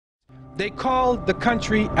They called the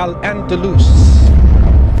country Al-Andalus.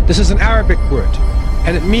 This is an Arabic word,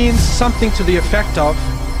 and it means something to the effect of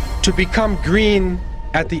to become green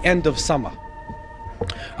at the end of summer.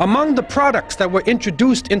 Among the products that were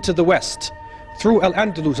introduced into the West through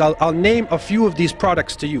Al-Andalus, I'll name a few of these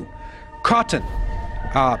products to you. Cotton,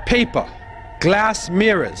 paper, glass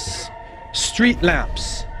mirrors, street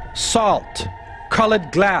lamps, salt,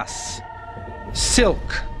 colored glass,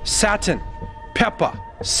 silk, satin, pepper,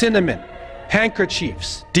 cinnamon,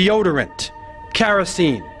 handkerchiefs, deodorant,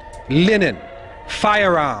 kerosene, linen,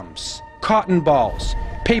 firearms, cotton balls,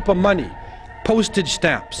 paper money, postage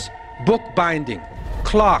stamps, book binding,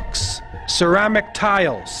 clocks, ceramic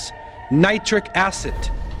tiles, nitric acid,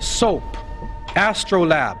 soap,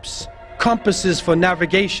 astrolabes, compasses for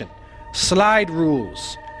navigation, slide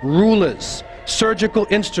rules, rulers, surgical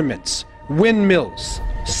instruments, windmills,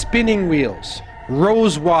 spinning wheels,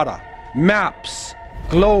 rose water, maps,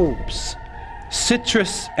 globes,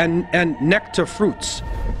 citrus and nectar fruits,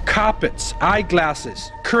 carpets,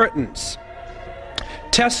 eyeglasses, curtains,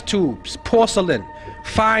 test tubes, porcelain,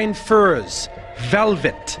 fine furs,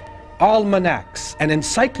 velvet, almanacs, and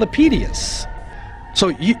encyclopedias. So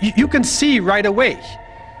you can see right away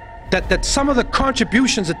that some of the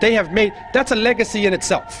contributions that they have made, that's a legacy in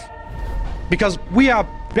itself. Because we are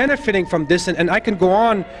benefiting from this, and I can go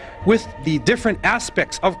on with the different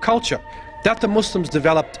aspects of culture that the Muslims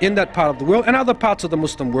developed in that part of the world and other parts of the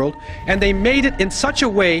Muslim world, and they made it in such a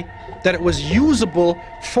way that it was usable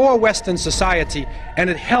for Western society, and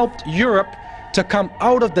it helped Europe to come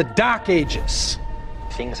out of the Dark Ages.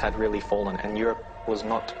 Things had really fallen and Europe was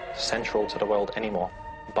not central to the world anymore.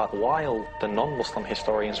 But while the non-Muslim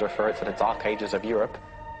historians refer to the Dark Ages of Europe,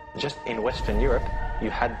 just in Western Europe you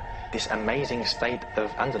had this amazing state of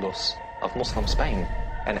Andalus, of Muslim Spain,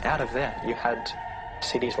 and out of there you had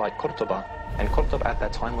cities like Cordoba, and Cordoba at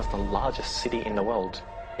that time was the largest city in the world.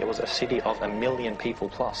 It was a city of 1 million people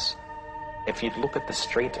plus. If you look at the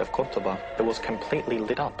street of Cordoba, it was completely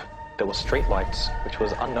lit up. There were street lights, which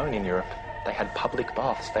was unknown in Europe. They had public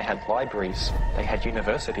baths, they had libraries, they had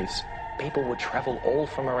universities. People would travel all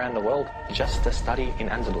from around the world just to study in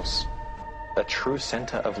Andalus, a true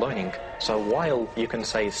center of learning. So while you can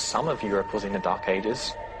say some of Europe was in the Dark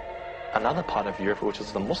Ages, another part of Europe, which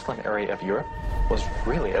is the Muslim area of Europe, was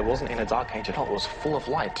really, it wasn't in a dark age at all, it was full of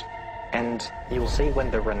light. And you'll see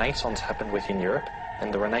when the Renaissance happened within Europe,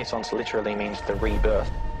 and the Renaissance literally means the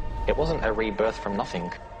rebirth, it wasn't a rebirth from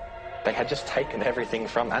nothing. They had just taken everything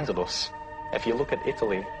from Andalus. If you look at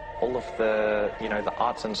Italy, all of the, the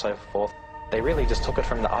arts and so forth, they really just took it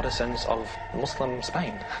from the artisans of Muslim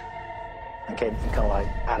Spain. Okay, you kind of like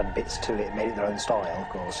added bits to it, made it their own style, of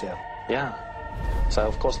course, yeah. Yeah. So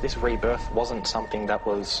of course this rebirth wasn't something that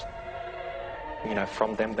was,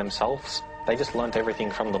 from them themselves. They just learnt everything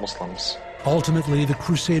from the Muslims. Ultimately, the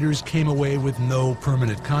Crusaders came away with no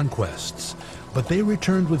permanent conquests, but they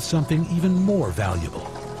returned with something even more valuable: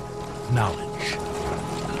 knowledge.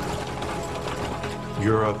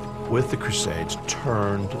 Europe, with the Crusades,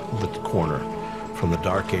 turned the corner from the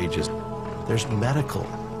Dark Ages. There's medical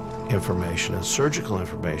information and surgical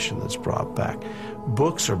information that's brought back.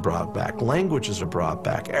 Books are brought back, languages are brought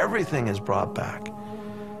back, everything is brought back.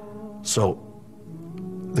 So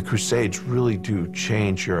the Crusades really do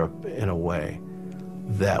change Europe in a way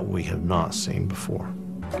that we have not seen before.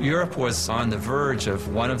 Europe was on the verge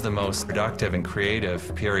of one of the most productive and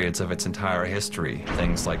creative periods of its entire history.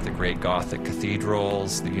 Things like the great Gothic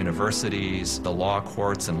cathedrals, the universities, the law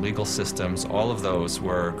courts and legal systems, all of those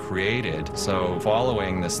were created. So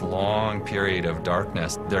following this long period of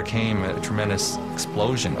darkness, there came a tremendous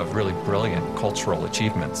explosion of really brilliant cultural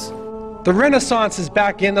achievements. The Renaissance is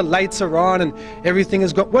back in, the lights are on, and everything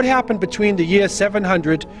is good. What happened between the year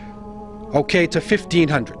 700, to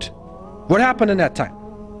 1500? What happened in that time?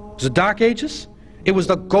 The Dark Ages? It was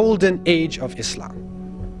the golden age of Islam.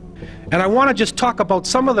 And I want to just talk about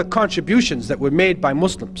some of the contributions that were made by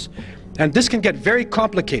Muslims. And this can get very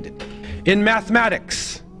complicated. In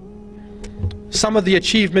mathematics, some of the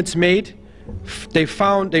achievements made, they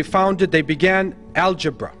began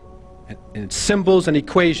algebra and symbols and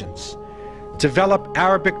equations, developed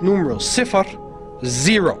Arabic numerals, sifr,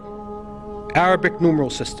 0, Arabic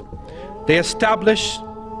numeral system. They established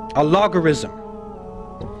a logarithm.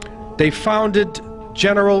 They founded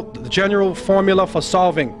the general formula for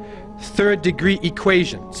solving third-degree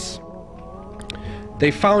equations. They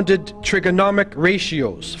founded trigonomic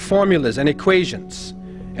ratios, formulas, and equations.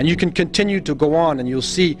 And you can continue to go on, and you'll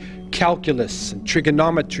see calculus and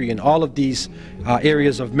trigonometry and all of these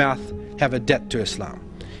areas of math have a debt to Islam.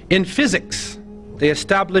 In physics, they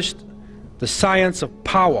established the science of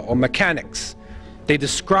power, or mechanics. They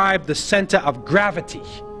describe the center of gravity.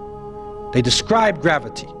 They describe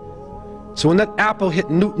gravity. So when that apple hit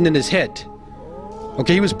Newton in his head,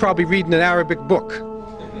 okay, he was probably reading an Arabic book,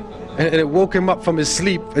 and it woke him up from his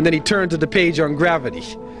sleep, and then he turned to the page on gravity.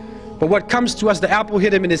 But what comes to us, the apple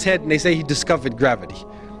hit him in his head, and they say he discovered gravity.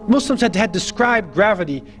 Muslims had described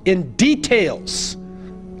gravity in details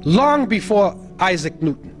long before Isaac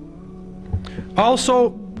Newton.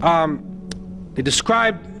 Also, they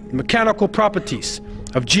described mechanical properties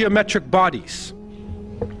of geometric bodies.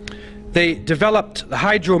 They developed the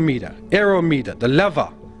hydrometer, aerometer, the lever,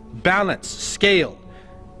 balance, scale.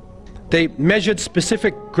 They measured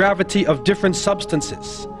specific gravity of different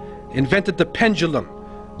substances, invented the pendulum,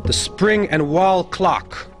 the spring and wall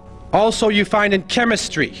clock. Also, you find in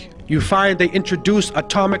chemistry, they introduced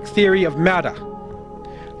atomic theory of matter.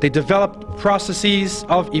 They developed processes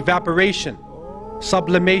of evaporation,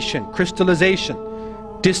 sublimation, crystallization,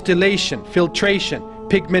 distillation, filtration,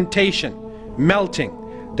 pigmentation, melting.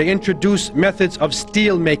 They introduced methods of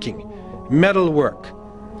steel making, metalwork.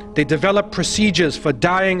 They developed procedures for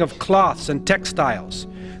dyeing of cloths and textiles.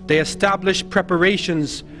 They established preparation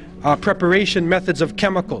methods of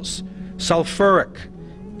chemicals, sulfuric,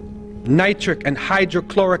 nitric and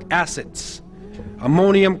hydrochloric acids,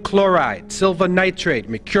 ammonium chloride, silver nitrate,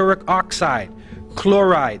 mercuric oxide,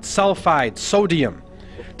 chloride, sulfide, sodium.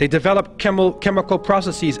 They developed chemical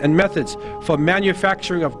processes and methods for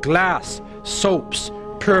manufacturing of glass, soaps,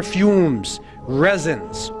 perfumes,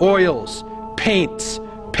 resins, oils, paints,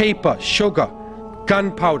 paper, sugar,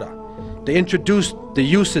 gunpowder. They introduced the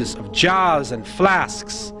uses of jars and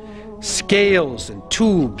flasks, scales and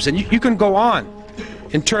tubes, and you can go on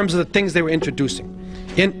in terms of the things they were introducing.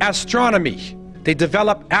 In astronomy, they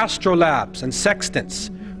developed astrolabes and sextants,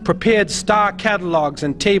 prepared star catalogs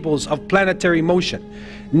and tables of planetary motion,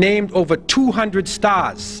 named over 200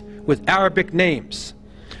 stars with Arabic names.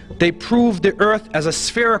 They proved the Earth as a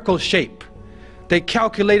spherical shape. They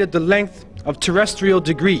calculated the length of terrestrial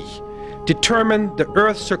degree, determined the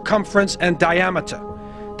Earth's circumference and diameter.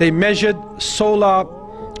 They measured solar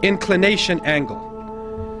inclination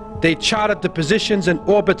angle. They charted the positions and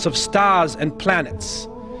orbits of stars and planets.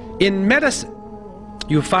 In medicine,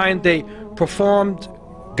 you find they performed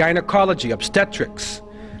gynecology, obstetrics.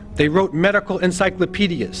 They wrote medical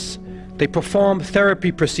encyclopedias. They performed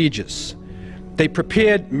therapy procedures. They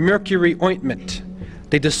prepared mercury ointment.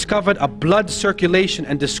 They discovered a blood circulation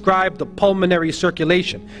and described the pulmonary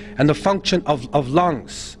circulation and the function of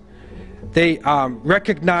lungs. They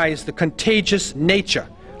recognized the contagious nature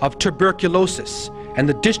of tuberculosis and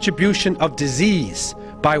the distribution of disease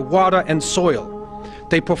by water and soil.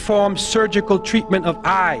 They performed surgical treatment of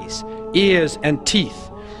eyes, ears, and teeth.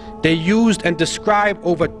 They used and described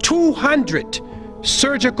over 200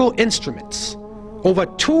 surgical instruments. Over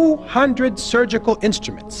 200 surgical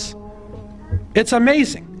instruments. It's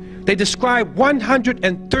amazing. They describe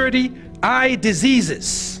 130 eye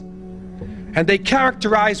diseases, and they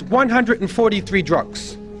characterize 143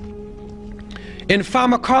 drugs. In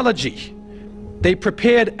pharmacology, they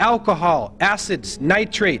prepared alcohol, acids,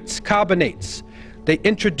 nitrates, carbonates. They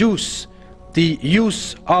introduced the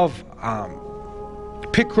use of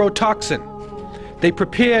picrotoxin. They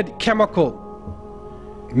prepared chemical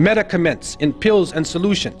medicaments in pills and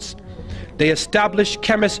solutions. They established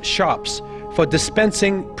chemist shops for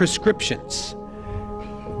dispensing prescriptions.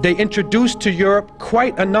 They introduced to Europe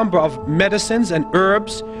quite a number of medicines and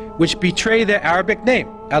herbs which betray their Arabic name.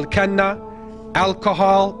 Al-Kanna,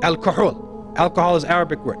 alcohol, alcohol. Alcohol is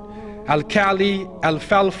Arabic word. Al-Kali,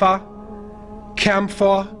 alfalfa,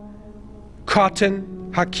 camphor,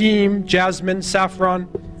 cotton, hakim, jasmine, saffron,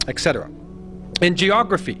 etc. In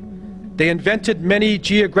geography, they invented many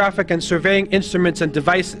geographic and surveying instruments and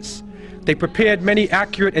devices. They prepared many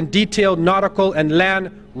accurate and detailed nautical and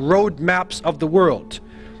land road maps of the world.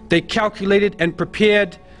 They calculated and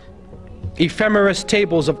prepared ephemeris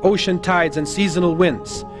tables of ocean tides and seasonal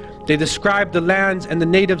winds. They described the lands and the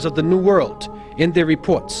natives of the New World in their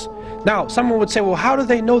reports. Now, someone would say, well, how do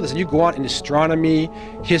they know this? And you go on in astronomy,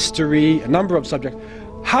 history, a number of subjects.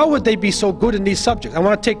 How would they be so good in these subjects? I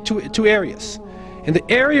want to take two areas. In the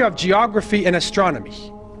area of geography and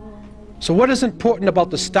astronomy. So what is important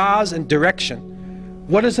about the stars and direction?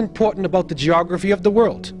 What is important about the geography of the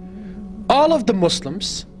world? All of the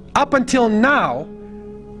Muslims, up until now,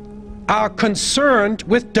 are concerned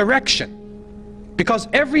with direction. Because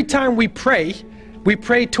every time we pray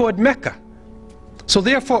toward Mecca. So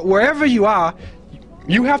therefore, wherever you are,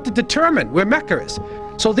 you have to determine where Mecca is.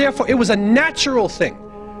 So therefore, it was a natural thing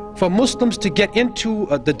for Muslims to get into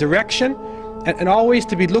the direction and always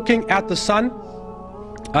to be looking at the sun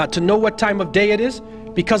to know what time of day it is,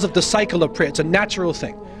 because of the cycle of prayer. It's a natural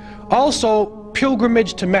thing. Also,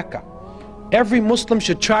 pilgrimage to Mecca. Every Muslim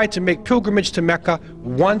should try to make pilgrimage to Mecca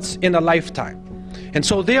once in a lifetime. And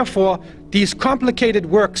so therefore, these complicated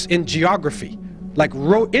works in geography, like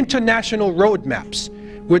international road maps,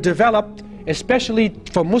 were developed especially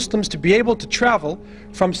for Muslims to be able to travel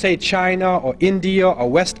from, say, China or India or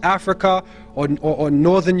West Africa or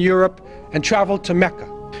Northern Europe and travel to Mecca.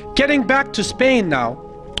 Getting back to Spain now,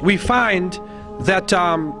 we find that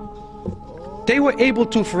they were able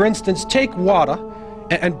to, for instance, take water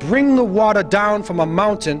and bring the water down from a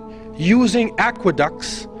mountain using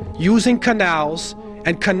aqueducts, using canals,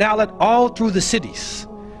 and canal it all through the cities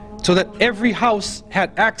so that every house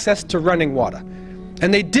had access to running water.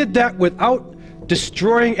 And they did that without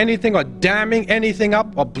destroying anything or damming anything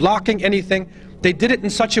up or blocking anything. They did it in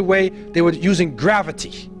such a way they were using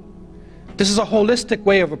gravity. This is a holistic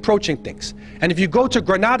way of approaching things. And if you go to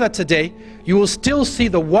Granada today, you will still see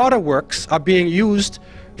the waterworks are being used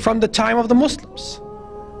from the time of the Muslims.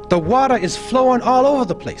 The water is flowing all over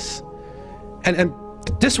the place. And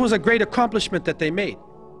this was a great accomplishment that they made.